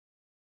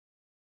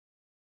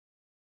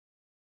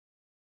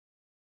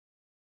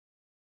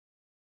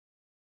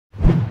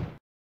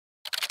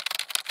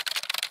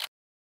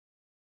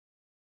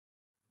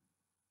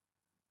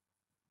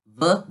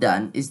Work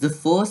done is the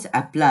force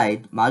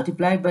applied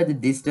multiplied by the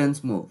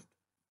distance moved.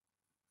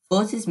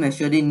 Force is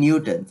measured in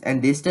newtons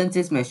and distance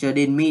is measured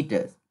in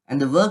meters,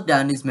 and the work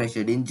done is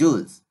measured in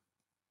joules.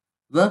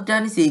 Work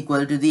done is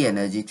equal to the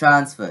energy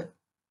transferred.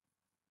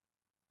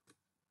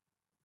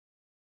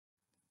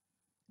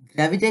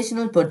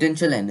 Gravitational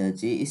potential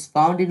energy is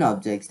found in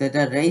objects that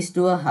are raised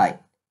to a height.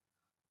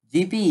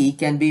 GPE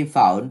can be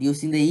found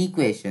using the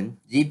equation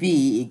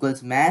GPE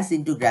equals mass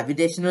into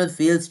gravitational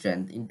field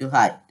strength into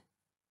height.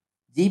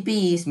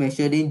 GPE is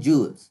measured in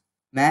joules,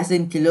 mass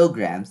in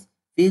kilograms,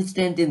 field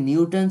strength in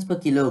newtons per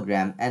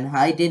kilogram, and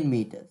height in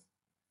meters.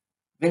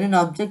 When an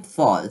object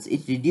falls,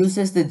 it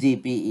reduces the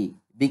GPE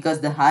because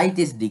the height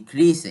is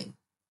decreasing.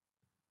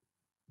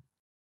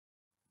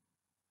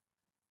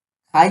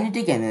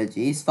 Kinetic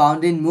energy is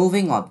found in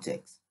moving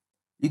objects.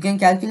 You can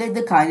calculate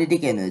the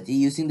kinetic energy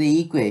using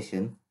the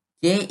equation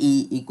Ke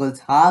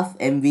equals half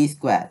mv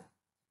squared,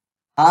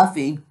 half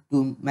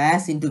into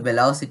mass into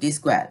velocity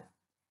squared.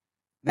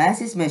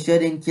 Mass is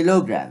measured in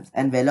kilograms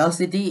and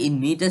velocity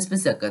in meters per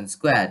second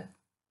squared.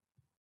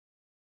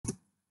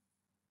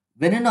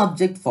 When an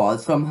object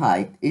falls from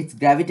height, its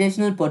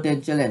gravitational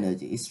potential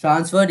energy is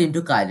transferred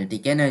into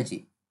kinetic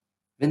energy.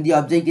 When the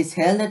object is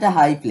held at a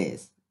high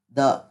place,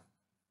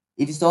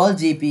 it is all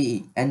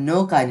GPE and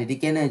no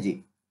kinetic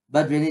energy.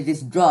 But when it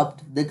is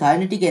dropped, the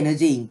kinetic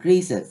energy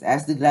increases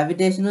as the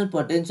gravitational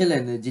potential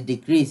energy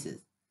decreases.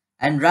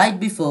 And right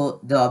before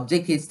the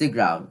object hits the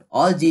ground,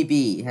 all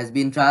GPE has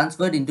been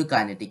transferred into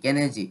kinetic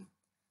energy.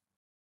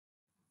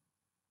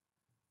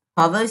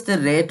 Power is the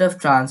rate of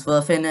transfer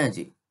of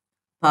energy.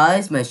 Power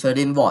is measured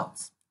in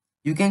watts.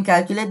 You can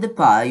calculate the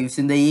power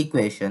using the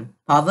equation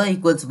power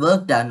equals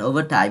work done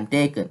over time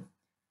taken,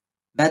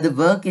 where the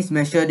work is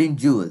measured in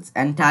joules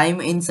and time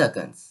in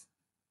seconds.